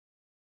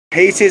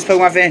Hey YouTube, it's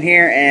Pokemon Fan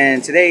here,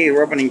 and today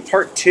we're opening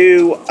part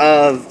 2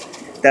 of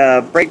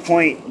the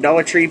BreakPoint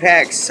Dollar Tree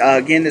packs.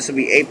 Again, this will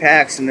be 8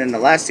 packs, and then the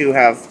last two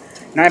have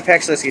 9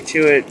 packs. Let's get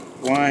to it.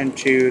 1,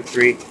 2,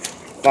 3,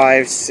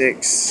 5,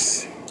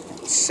 6,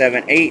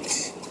 7,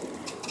 8.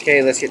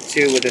 Okay, let's get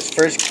to with this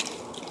first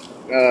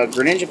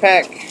Greninja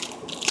pack.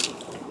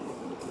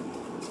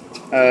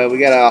 We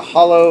got a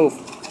Hollow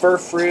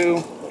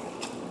Furfrou.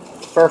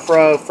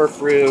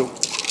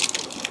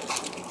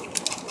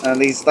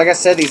 These, like I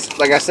said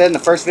in the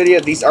first video,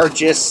 these are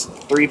just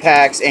 3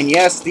 packs, and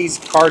yes, these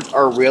cards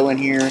are real in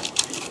here.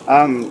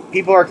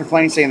 People are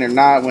complaining saying they're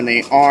not when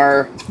they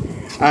are.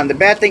 The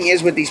bad thing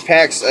is with these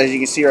packs, as you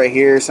can see right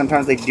here,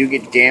 sometimes they do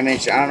get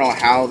damaged. I don't know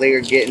how they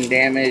are getting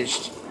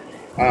damaged.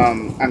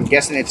 I'm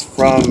guessing it's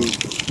from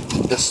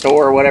the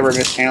store or whatever,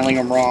 mishandling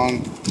them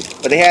wrong.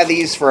 But they had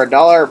these for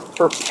 $1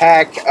 per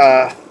pack.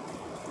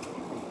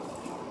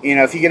 You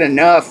know, if you get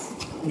enough,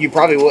 you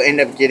probably will end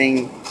up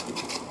getting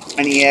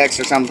an EX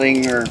or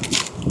something, or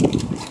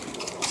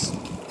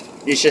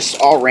it's just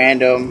all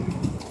random.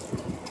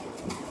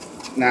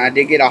 Now I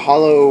did get a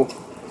Hollow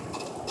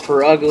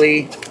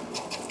Ugly.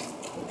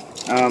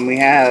 We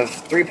have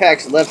 3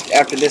 packs left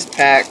after this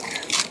pack,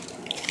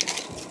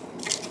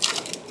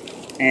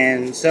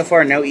 and so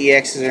far no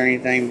EXs or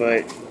anything,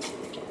 but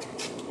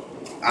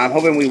I'm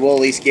hoping we will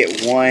at least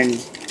get one.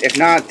 If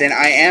not, then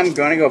I am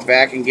going to go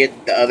back and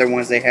get the other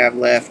ones they have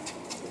left.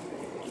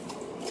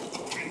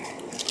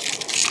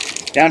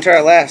 Down to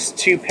our last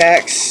 2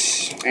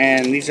 packs,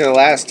 and these are the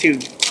last 2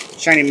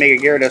 Shiny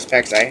Mega Gyarados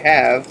packs I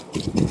have.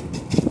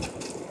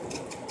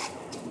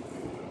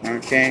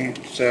 Okay,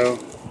 so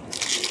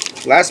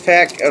last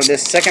pack of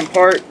this second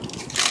part.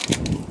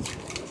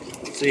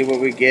 Let's see what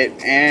we get,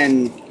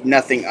 and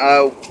nothing.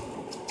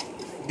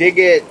 Did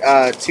get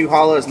 2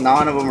 hollows,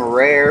 none of them are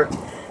rare.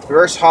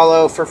 Reverse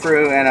Hollow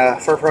Furfrou and a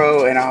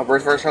Furpro and a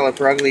Reverse Hollow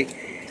Ugly.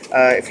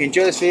 If you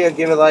enjoy this video,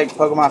 give it a like.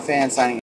 Pokemon Fan signing.